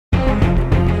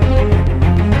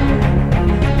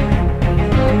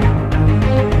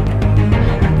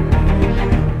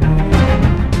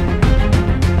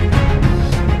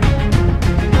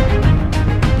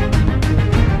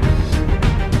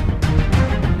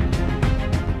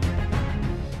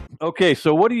Okay,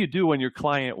 so what do you do when your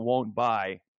client won't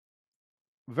buy?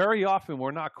 Very often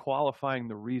we're not qualifying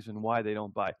the reason why they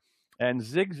don't buy. And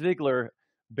Zig Ziglar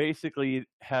basically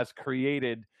has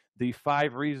created the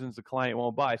 5 reasons the client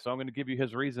won't buy. So I'm going to give you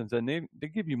his reasons, and they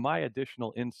give you my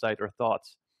additional insight or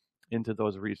thoughts into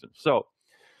those reasons. So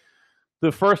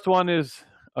the first one is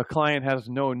a client has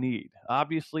no need.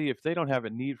 Obviously, if they don't have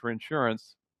a need for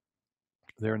insurance,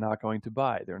 they're not going to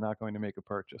buy. They're not going to make a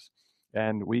purchase.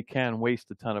 And we can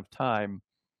waste a ton of time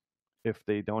if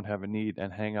they don't have a need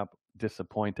and hang up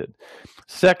disappointed.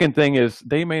 Second thing is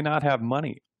they may not have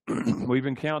money. We've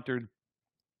encountered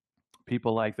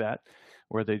people like that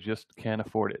where they just can't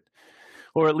afford it.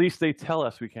 Or at least they tell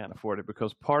us we can't afford it,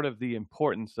 because part of the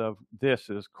importance of this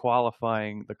is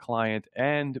qualifying the client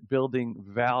and building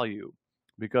value,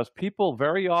 because people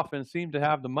very often seem to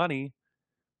have the money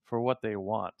for what they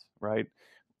want, right?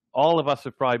 All of us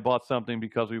have probably bought something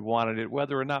because we wanted it,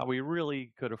 whether or not we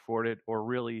really could afford it or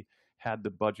really had the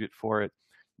budget for it,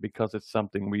 because it's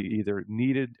something we either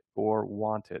needed or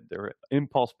wanted. There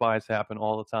impulse buys happen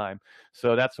all the time.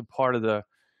 So that's a part of the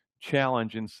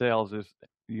challenge in sales, is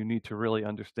you need to really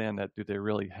understand that, do they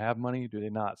really have money? Do they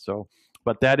not? So,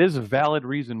 but that is a valid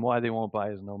reason why they won't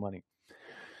buy, is no money.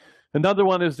 Another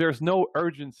one is there's no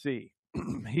urgency.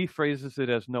 He phrases it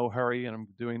as no hurry, and I'm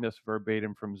doing this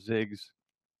verbatim from Zig's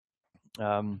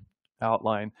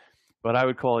outline, but I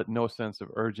would call it no sense of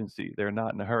urgency. They're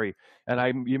not in a hurry.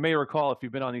 And you may recall, if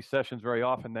you've been on these sessions very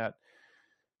often, that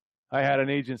I had an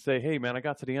agent say, hey man, I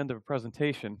got to the end of a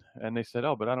presentation and they said,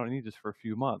 oh, but I don't need this for a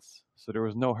few months. So there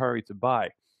was no hurry to buy.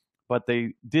 But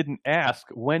they didn't ask,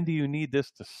 when do you need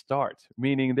this to start?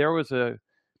 Meaning there was an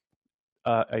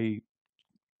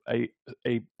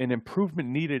improvement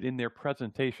needed in their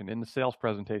presentation, in the sales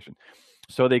presentation.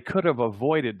 So they could have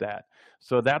avoided that.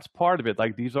 So that's part of it.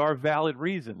 Like, these are valid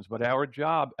reasons, but our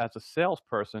job as a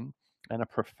salesperson and a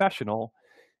professional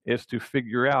is to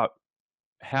figure out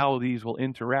how these will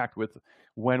interact with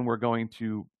when we're going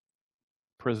to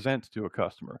present to a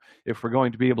customer, if we're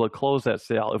going to be able to close that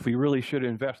sale, if we really should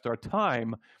invest our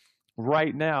time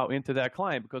right now into that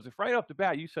client. Because if right off the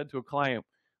bat you said to a client,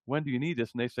 when do you need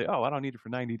this? And they say, oh, I don't need it for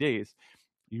 90 days.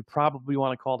 You probably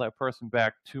want to call that person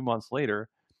back 2 months later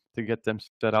to get them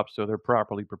set up so they're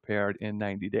properly prepared in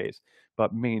 90 days,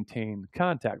 but maintain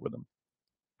contact with them.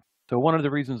 So one of the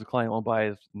reasons the client won't buy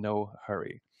is no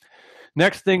hurry.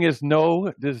 Next thing is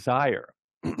no desire,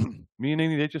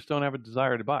 meaning they just don't have a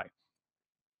desire to buy.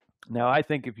 Now, I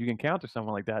think if you encounter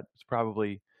someone like that, it's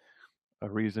probably a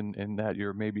reason in that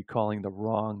you're maybe calling the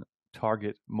wrong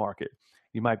target market.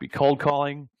 You might be cold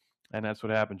calling, and that's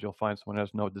what happens. You'll find someone who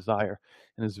has no desire,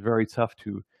 and it's very tough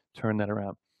to turn that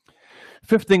around.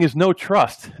 Fifth thing is no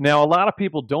trust. Now, a lot of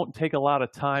people don't take a lot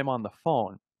of time on the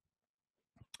phone,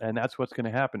 and that's what's going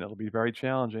to happen. It'll be very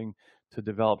challenging to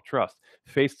develop trust.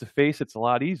 Face-to-face, it's a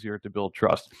lot easier to build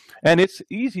trust. And it's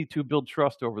easy to build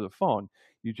trust over the phone.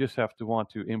 You just have to want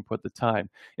to input the time.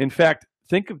 In fact,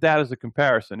 think of that as a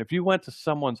comparison. If you went to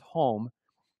someone's home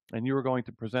and you were going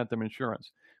to present them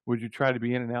insurance, would you try to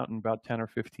be in and out in about 10 or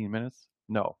 15 minutes?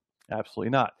 No,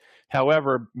 absolutely not.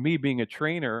 However, me being a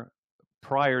trainer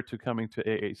prior to coming to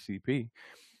AHCP,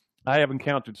 I have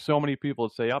encountered so many people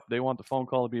that say, they want the phone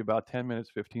call to be about 10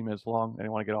 minutes, 15 minutes long, and they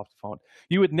want to get off the phone.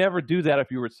 You would never do that if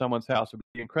you were at someone's house. It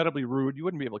would be incredibly rude. You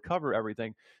wouldn't be able to cover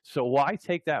everything. So why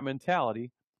take that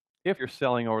mentality if you're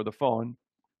selling over the phone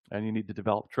and you need to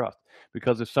develop trust?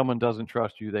 Because if someone doesn't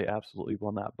trust you, they absolutely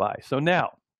will not buy. So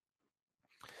now,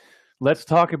 let's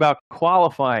talk about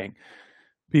qualifying,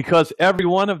 because every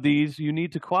one of these you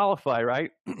need to qualify,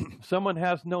 right? Someone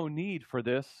has no need for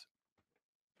this.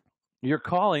 You're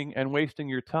calling and wasting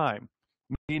your time,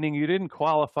 meaning you didn't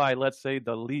qualify, let's say,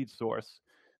 the lead source,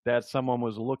 that someone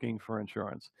was looking for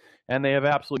insurance and they have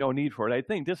absolutely no need for it. I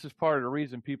think this is part of the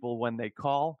reason people, when they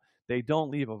call, they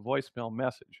don't leave a voicemail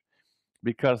message,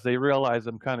 because they realize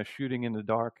I'm kind of shooting in the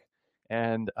dark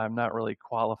and I'm not really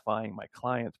qualifying my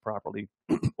clients properly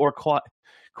or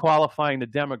qualifying the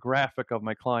demographic of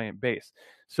my client base.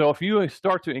 So if you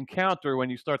start to encounter,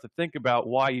 when you start to think about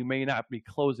why you may not be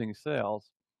closing sales,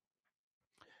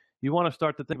 you want to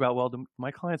start to think about, well,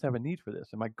 my clients have a need for this.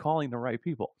 Am I calling the right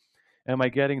people? Am I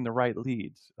getting the right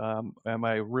leads? Am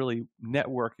I really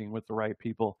networking with the right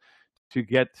people to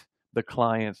get the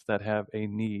clients that have a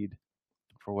need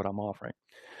for what I'm offering?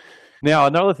 Now,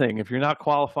 another thing, if you're not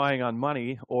qualifying on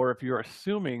money, or if you're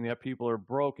assuming that people are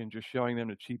broke and just showing them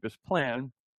the cheapest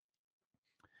plan,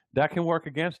 that can work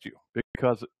against you,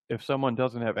 because if someone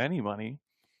doesn't have any money,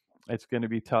 it's going to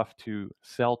be tough to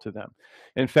sell to them.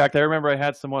 In fact, I remember I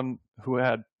had someone who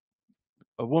had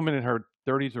a woman in her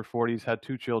 30s or 40s, had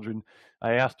 2 children.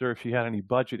 I asked her if she had any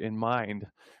budget in mind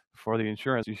for the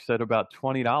insurance. She said about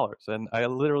 $20. And I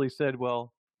literally said,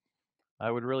 well, I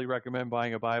would really recommend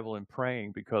buying a Bible and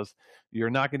praying, because you're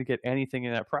not going to get anything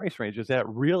in that price range. Is that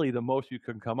really the most you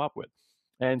can come up with?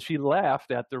 And she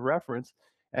laughed at the reference.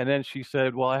 And then she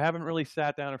said, well, I haven't really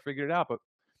sat down and figured it out, but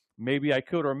maybe I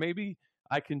could, or maybe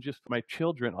I can just put my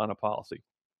children on a policy.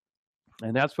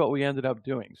 And that's what we ended up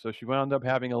doing. So she wound up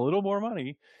having a little more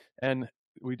money, and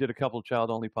we did a couple of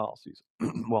child-only policies.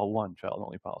 Well, one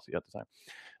child-only policy at the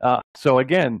time. So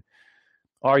again,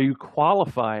 are you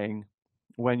qualifying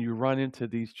when you run into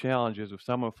these challenges? If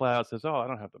someone flat out says, oh, I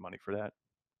don't have the money for that,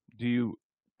 do you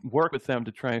work with them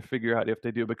to try and figure out if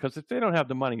they do? Because if they don't have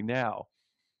the money now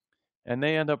and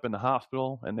they end up in the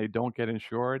hospital and they don't get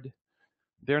insured,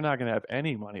 they're not going to have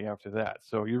any money after that.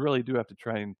 So you really do have to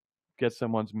try and get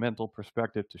someone's mental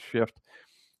perspective to shift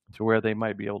to where they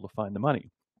might be able to find the money.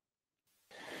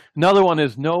 Another one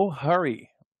is no hurry,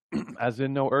 as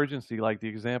in no urgency, like the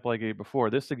example I gave before.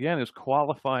 This, again, is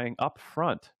qualifying up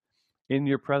front in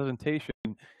your presentation,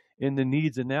 in the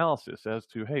needs analysis as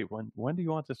to, hey, when do you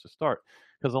want this to start?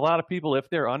 Because a lot of people, if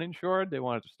they're uninsured, they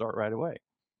want it to start right away.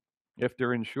 If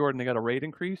they're insured and they got a rate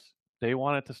increase, they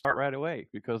want it to start right away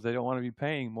because they don't want to be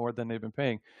paying more than they've been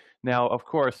paying. Now, of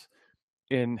course,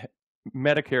 in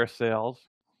Medicare sales,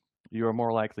 you are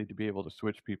more likely to be able to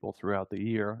switch people throughout the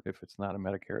year if it's not a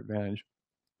Medicare Advantage.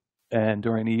 And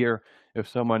during the year, if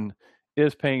someone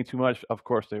is paying too much, of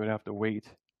course, they would have to wait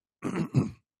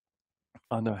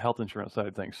on the health insurance side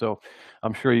of things. So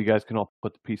I'm sure you guys can all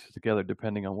put the pieces together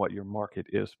depending on what your market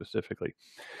is specifically.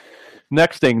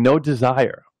 Next thing, no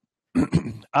desire.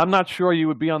 I'm not sure you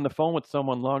would be on the phone with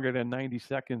someone longer than 90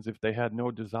 seconds if they had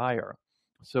no desire.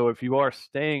 So if you are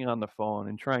staying on the phone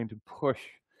and trying to push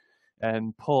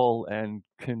and pull and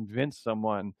convince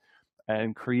someone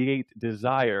and create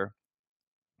desire,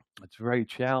 it's very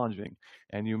challenging,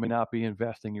 and you may not be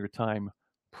investing your time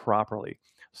properly.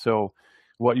 So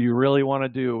what you really want to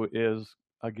do is,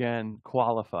 again,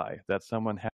 qualify that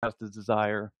someone has the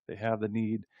desire, they have the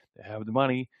need, they have the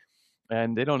money,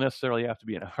 and they don't necessarily have to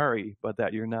be in a hurry, but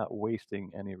that you're not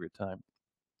wasting any of your time.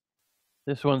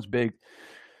 This one's big.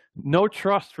 No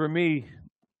trust, for me,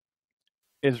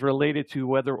 is related to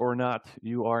whether or not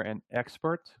you are an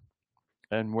expert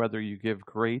and whether you give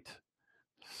great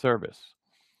service.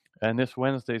 And this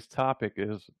Wednesday's topic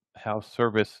is how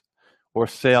service or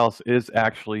sales is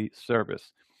actually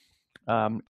service.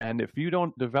 And if you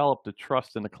don't develop the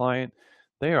trust in the client,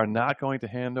 they are not going to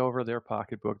hand over their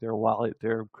pocketbook, their wallet,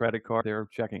 their credit card, their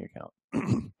checking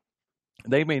account.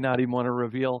 They may not even want to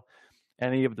reveal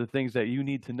any of the things that you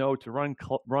need to know to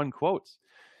run quotes.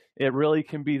 It really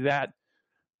can be that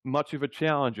much of a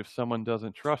challenge if someone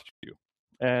doesn't trust you.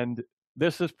 And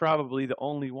this is probably the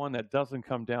only one that doesn't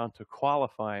come down to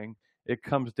qualifying. It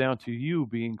comes down to you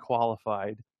being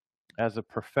qualified as a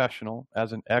professional,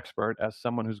 as an expert, as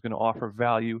someone who's going to offer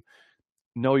value,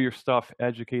 know your stuff,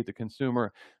 educate the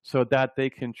consumer so that they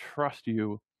can trust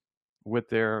you with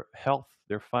their health,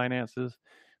 their finances,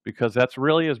 because that's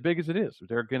really as big as it is.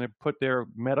 They're going to put their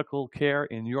medical care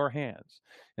in your hands,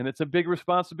 and it's a big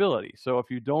responsibility. So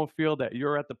if you don't feel that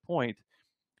you're at the point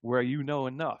where you know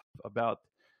enough about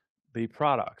the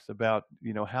products, about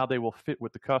how they will fit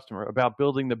with the customer, about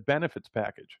building the benefits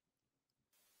package,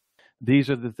 these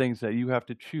are the things that you have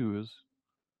to choose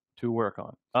to work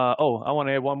on. I want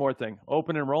to add one more thing.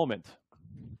 Open enrollment.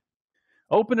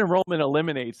 Open enrollment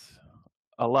eliminates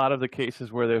a lot of the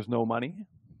cases where there's no money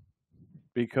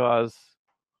because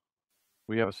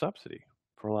we have a subsidy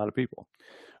for a lot of people.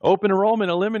 Open enrollment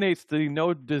eliminates the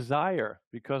no desire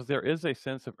because there is a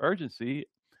sense of urgency.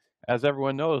 As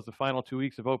everyone knows, the final 2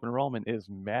 weeks of open enrollment is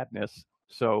madness.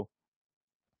 So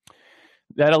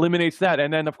that eliminates that.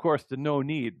 And then, of course, the no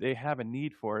need. They have a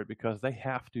need for it because they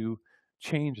have to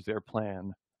change their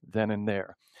plan then and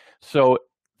there. So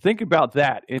think about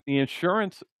that. In the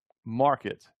insurance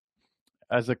market,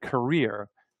 as a career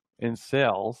in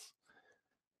sales,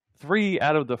 3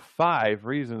 out of the 5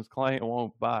 reasons clients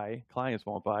won't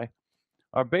buy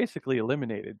are basically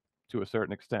eliminated to a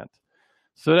certain extent.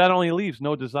 So that only leaves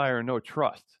no desire, no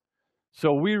trust.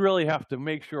 So we really have to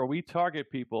make sure we target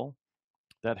people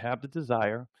that have the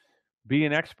desire, be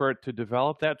an expert to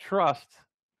develop that trust,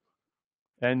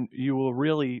 and you will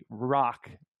really rock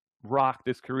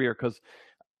this career. Because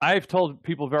I've told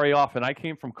people very often, I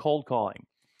came from cold calling.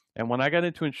 And when I got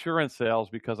into insurance sales,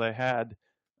 because I had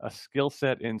a skill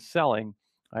set in selling,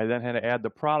 I then had to add the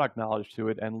product knowledge to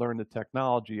it and learn the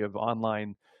technology of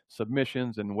online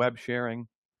submissions and web sharing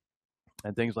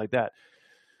and things like that.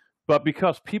 But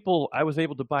because people I was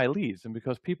able to buy leads, and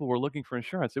because people were looking for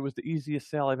insurance, it was the easiest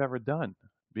sale I've ever done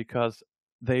because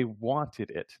they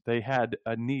wanted it. They had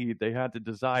a need, they had the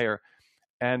desire,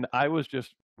 and I was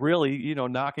just really,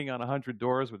 knocking on 100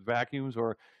 doors with vacuums.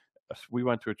 Or we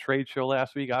went to a trade show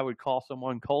last week. I would call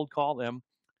someone, cold call them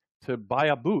to buy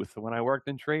a booth when I worked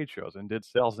in trade shows and did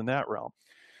sales in that realm.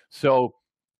 So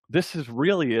this is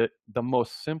really the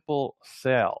most simple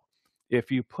sale if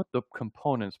you put the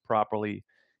components properly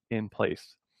in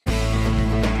place.